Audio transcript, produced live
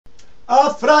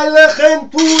A Freilich in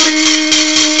Purim!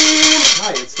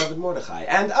 Hi, it's Dovid Mordechai,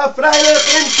 and a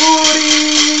Freilich in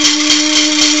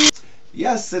Purim!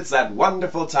 Yes, it's that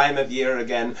wonderful time of year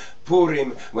again,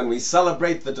 Purim, when we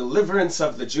celebrate the deliverance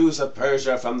of the Jews of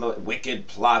Persia from the wicked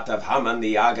plot of Haman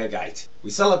the Agagite. We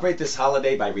celebrate this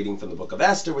holiday by reading from the book of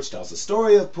Esther, which tells the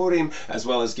story of Purim, as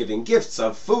well as giving gifts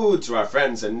of food to our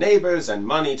friends and neighbors and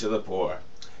money to the poor.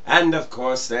 And of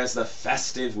course there's the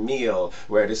festive meal,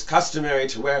 where it is customary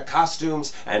to wear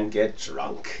costumes and get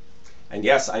drunk. And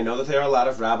yes, I know that there are a lot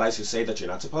of rabbis who say that you're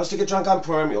not supposed to get drunk on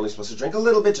Purim. You're only supposed to drink a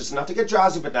little bit, just enough to get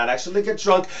drowsy, but not actually get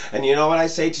drunk. And you know what I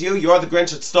say to you? You're the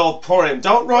Grinch that stole Purim.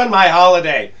 Don't ruin my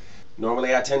holiday!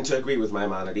 Normally I tend to agree with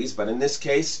Maimonides, but in this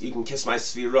case, you can kiss my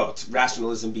sfirot.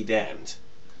 Rationalism be damned.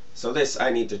 So this, I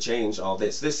need to change all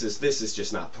this. This is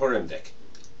just not Purim dik.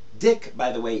 Dik,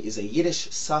 by the way, is a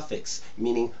Yiddish suffix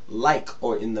meaning like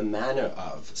or in the manner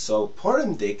of. So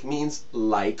Purim dik means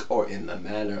like or in the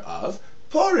manner of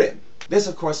Purim. This,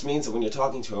 of course, means that when you're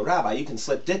talking to a rabbi, you can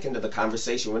slip dik into the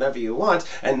conversation whenever you want,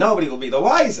 and nobody will be the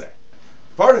wiser.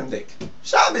 Purim dik,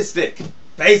 Shabbos dik,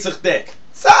 Pesach dik,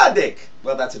 Tzaddik.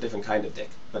 Well, that's a different kind of dik,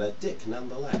 but a dik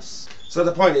nonetheless. So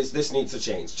the point is, this needs to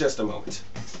change. Just a moment.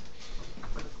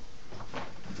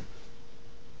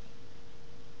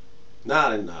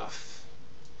 Not enough.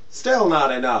 Still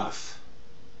not enough.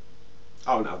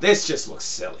 Oh, now this just looks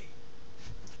silly.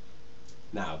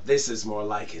 Now this is more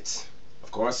like it. Of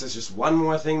course, there's just one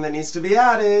more thing that needs to be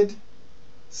added.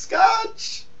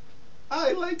 Scotch!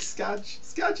 I like scotch.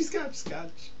 Scotchy, scotch,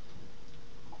 scotch.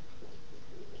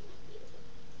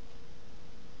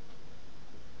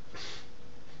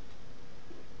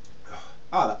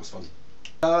 Oh, that was fun.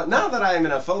 Now that I am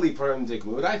in a fully Purim-dik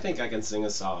mood, I think I can sing a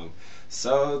song.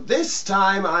 So this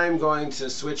time I'm going to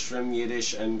switch from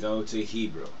Yiddish and go to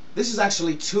Hebrew. This is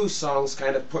actually two songs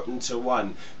kind of put into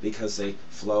one because they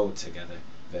flow together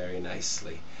very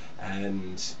nicely.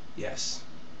 And yes.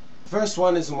 The first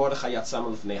one is Mordechai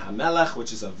Yatsah Amalek,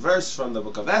 which is a verse from the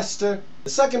book of Esther. The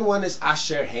second one is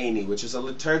Asher Heini, which is a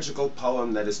liturgical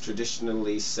poem that is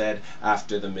traditionally said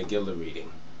after the Megillah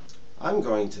reading. I'm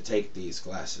going to take these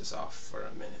glasses off for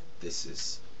a minute. This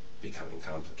is becoming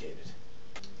complicated.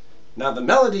 Now, the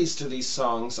melodies to these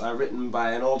songs are written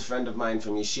by an old friend of mine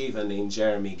from Yeshiva named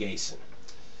Jeremy Gaisin.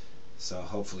 So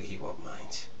hopefully he won't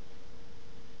mind.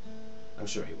 I'm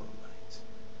sure he won't mind.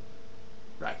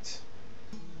 Right.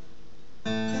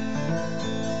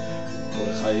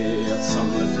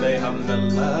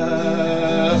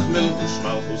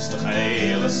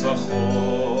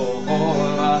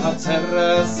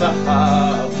 Yatsah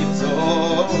zahab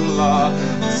gdola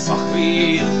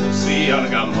sachri tzi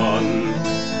argamon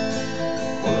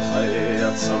Mordechai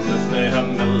yatsam lefnei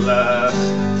hamelech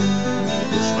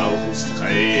ushmal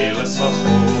hustchei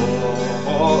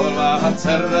lesachol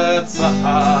Yatsah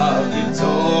zahab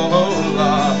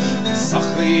gdola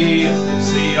sachri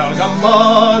tzi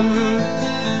argamon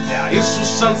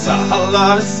Shushan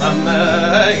zahala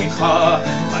v'sameicha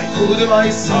Yehudi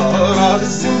ma'isara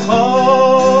v'simcha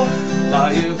La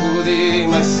Yehudi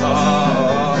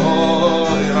ma'isara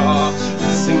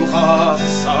v'simcha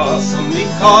v'sason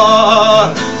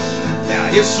nikar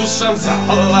Shushan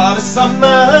zahala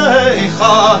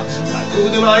v'sameicha La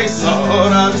Yehudi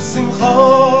ma'isara v'simcha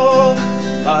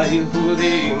La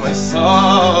Yehudi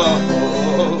ma'isara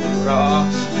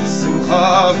v'simcha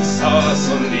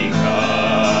v'sason nikar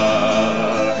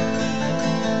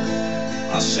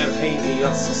Asher Heini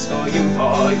Yatsah stoyim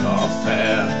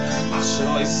v'yofer Asher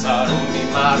oisarum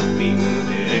mimarmin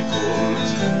bikum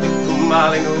Bikum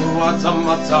alinu atam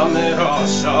atam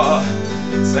erosha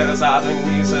Itzer zadin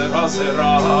mizer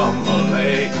ozera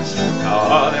Amalek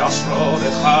Kade ashro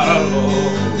decharalo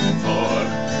for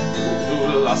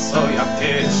Udul aso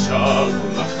yakeshal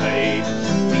ulachei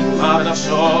Bimar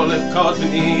nafsho levkot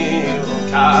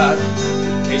v'nirukad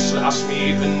Kesh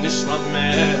l'ashmid v'nishmat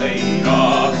meira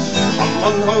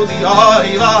Haman Haughty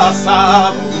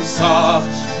v'asab usaf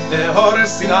Lehor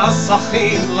sinas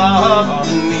achim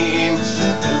lavanim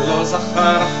Lo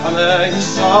zachar hanei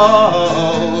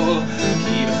shol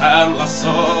Ki b'chem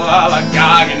laso al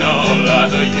hagagin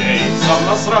oladoyei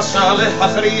Zomas rasha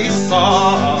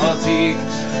lehachrisatik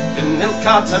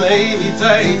V'nilkat hanei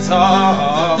v'dei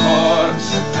tahor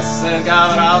Eser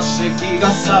gavar al sheki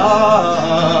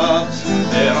gasav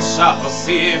Rasha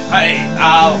osif heit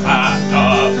al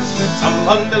ha'tov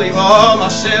Tamhan b'livo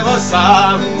mashev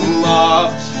osamav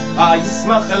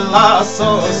Vayismach el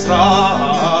asos ra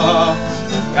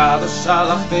Kadosh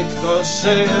alach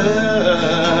b'kdoshel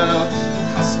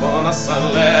Chasbon asan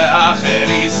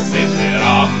le'acheris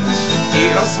zicheram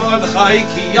Kiras Mordechai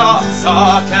ki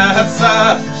yatzah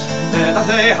ketzef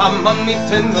Vedate Haman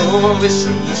mitenu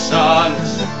v'Shushan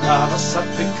Navashat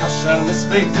v'kasher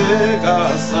nisbeit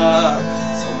Gaisin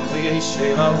Somli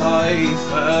yeshev al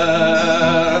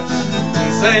haifer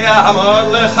Tizeh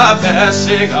Mordechai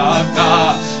shigaka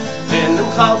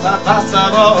V'nimchal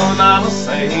tatasaro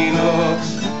nanoseinu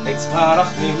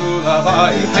Eitzparach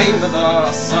milulavai hein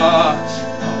v'darasa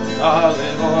Alda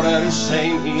levorer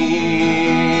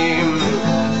shenim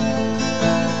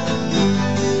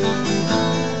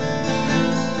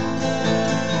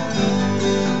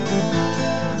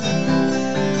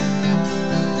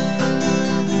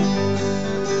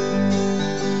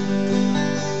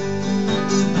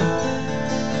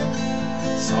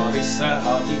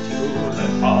Haughty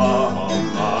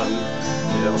Haman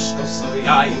Yoshkos of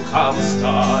Yain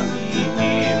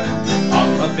Kamastanim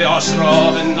Amma Beoshro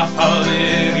and Nafal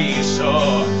Risho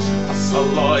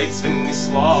Asaloids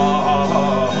Vinislav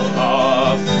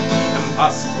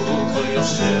Impossible for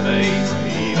Yoshevei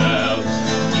Tvivel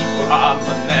Ipuram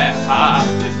Necha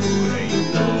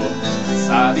Defureinu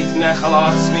Sadik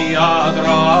Nechalats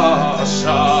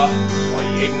Miadrasha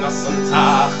Ignas and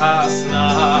Tachas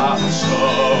Nasho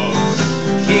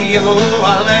Ki Elu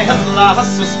Alehem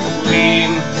Lahasus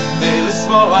Purim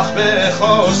Velismoach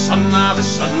Bechoshana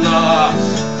V'Shana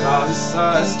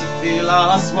Gaisin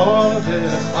Tefilas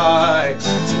Mordechai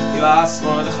Tefilas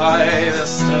Mordechai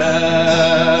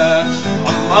Esther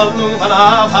Amalnu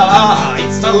Vanav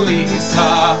Yatsah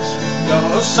Lisa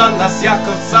Shushan as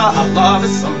Yatsah Allah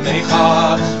v'samecha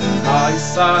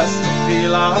Gaisin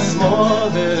Tefilas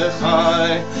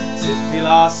Mordechai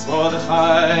Tefilas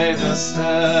Mordechai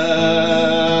Esther.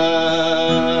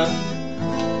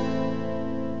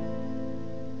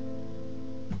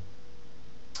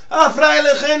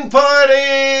 Freilich in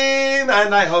Purim!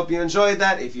 And I hope you enjoyed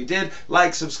that. If you did,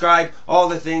 like, subscribe, all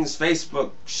the things,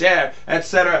 Facebook, share,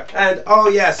 etc. And oh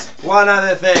yes, one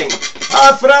other thing.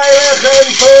 Freilich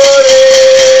in Purim!